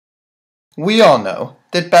We all know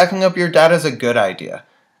that backing up your data is a good idea,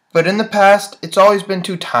 but in the past, it's always been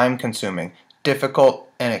too time-consuming, difficult,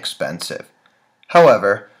 and expensive.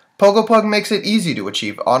 However, PogoPlug makes it easy to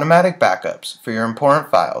achieve automatic backups for your important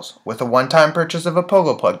files with a one-time purchase of a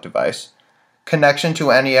PogoPlug device, connection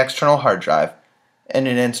to any external hard drive, and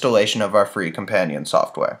an installation of our free companion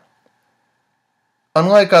software.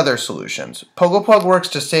 Unlike other solutions, PogoPlug works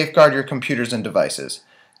to safeguard your computers and devices,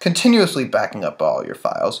 continuously backing up all your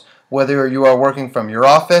files, whether you are working from your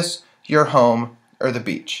office, your home, or the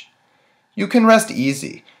beach. You can rest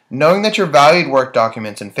easy, knowing that your valued work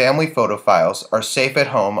documents and family photo files are safe at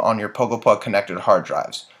home on your PogoPlug connected hard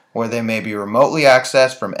drives, where they may be remotely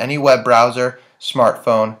accessed from any web browser,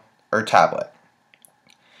 smartphone, or tablet.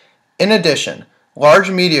 In addition, large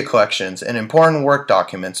media collections and important work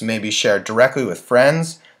documents may be shared directly with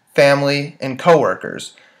friends, family, and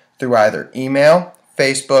coworkers through either email,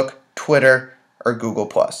 Facebook, Twitter, or Google+.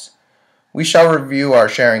 We shall review our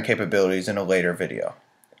sharing capabilities in a later video.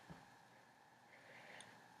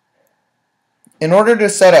 In order to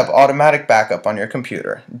set up automatic backup on your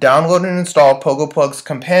computer, download and install PogoPlug's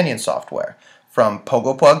companion software from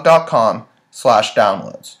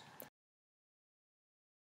pogoplug.com/downloads.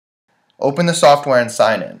 Open the software and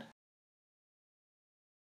sign in.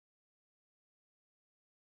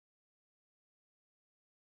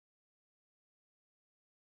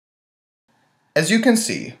 As you can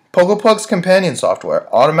see, PogoPlug's companion software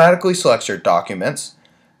automatically selects your documents,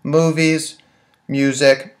 movies,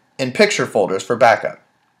 music, and picture folders for backup.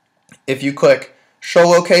 If you click Show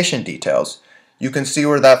Location Details, you can see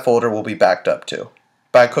where that folder will be backed up to.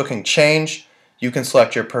 By clicking Change, you can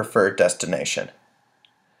select your preferred destination.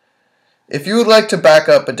 If you would like to back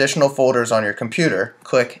up additional folders on your computer,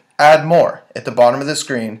 click Add More at the bottom of the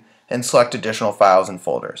screen and select additional files and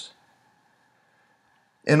folders.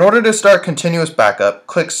 In order to start continuous backup,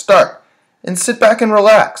 click Start and sit back and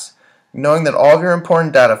relax, knowing that all of your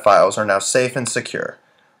important data files are now safe and secure.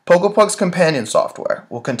 PogoPlug's companion software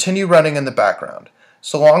will continue running in the background.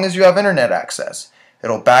 So long as you have internet access,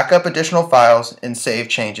 it'll back up additional files and save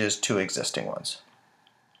changes to existing ones.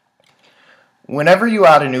 Whenever you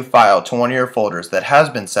add a new file to one of your folders that has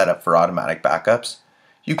been set up for automatic backups,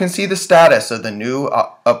 you can see the status of the new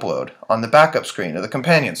upload on the backup screen of the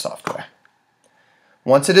companion software.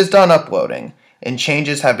 Once it is done uploading and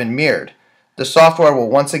changes have been mirrored, the software will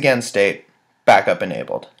once again state Backup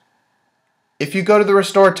Enabled. If you go to the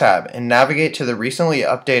Restore tab and navigate to the recently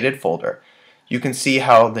updated folder, you can see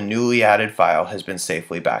how the newly added file has been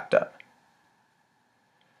safely backed up.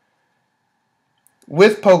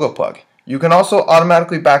 With PogoPlug, you can also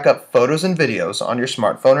automatically back up photos and videos on your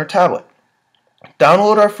smartphone or tablet.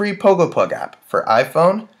 Download our free PogoPlug app for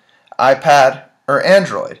iPhone, iPad, or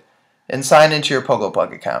Android and sign into your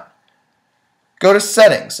PogoPlug account. Go to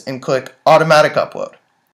Settings and click Automatic Upload.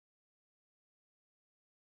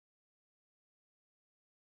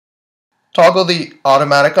 Toggle the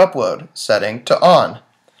Automatic Upload setting to On,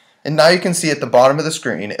 and now you can see at the bottom of the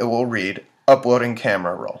screen it will read Uploading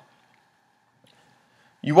Camera Roll.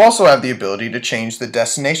 You also have the ability to change the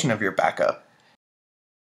destination of your backup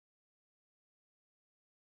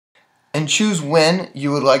and choose when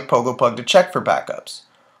you would like PogoPlug to check for backups,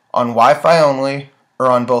 on Wi-Fi only or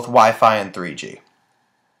on both Wi-Fi and 3G.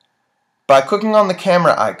 By clicking on the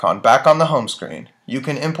camera icon back on the home screen, you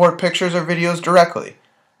can import pictures or videos directly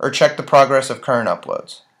or check the progress of current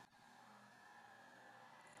uploads.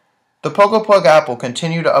 The PogoPlug app will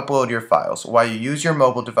continue to upload your files while you use your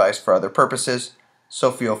mobile device for other purposes,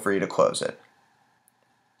 so feel free to close it.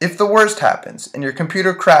 If the worst happens and your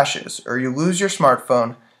computer crashes or you lose your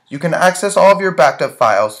smartphone, you can access all of your backed up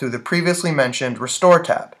files through the previously mentioned Restore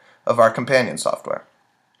tab of our companion software.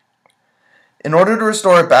 In order to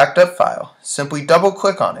restore a backed up file, simply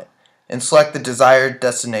double-click on it and select the desired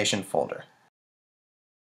destination folder.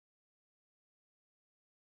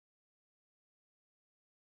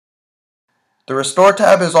 The Restore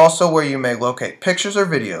tab is also where you may locate pictures or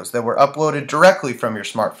videos that were uploaded directly from your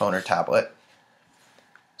smartphone or tablet.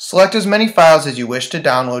 Select as many files as you wish to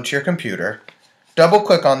download to your computer,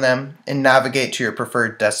 double-click on them, and navigate to your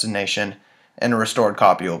preferred destination, and a restored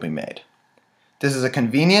copy will be made. This is a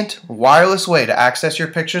convenient, wireless way to access your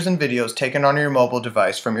pictures and videos taken on your mobile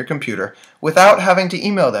device from your computer without having to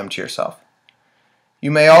email them to yourself.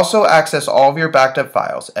 You may also access all of your backed up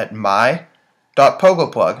files at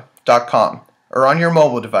my.pogoplug.com or on your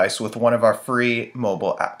mobile device with one of our free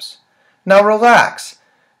mobile apps. Now relax,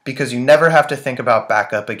 because you never have to think about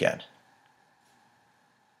backup again.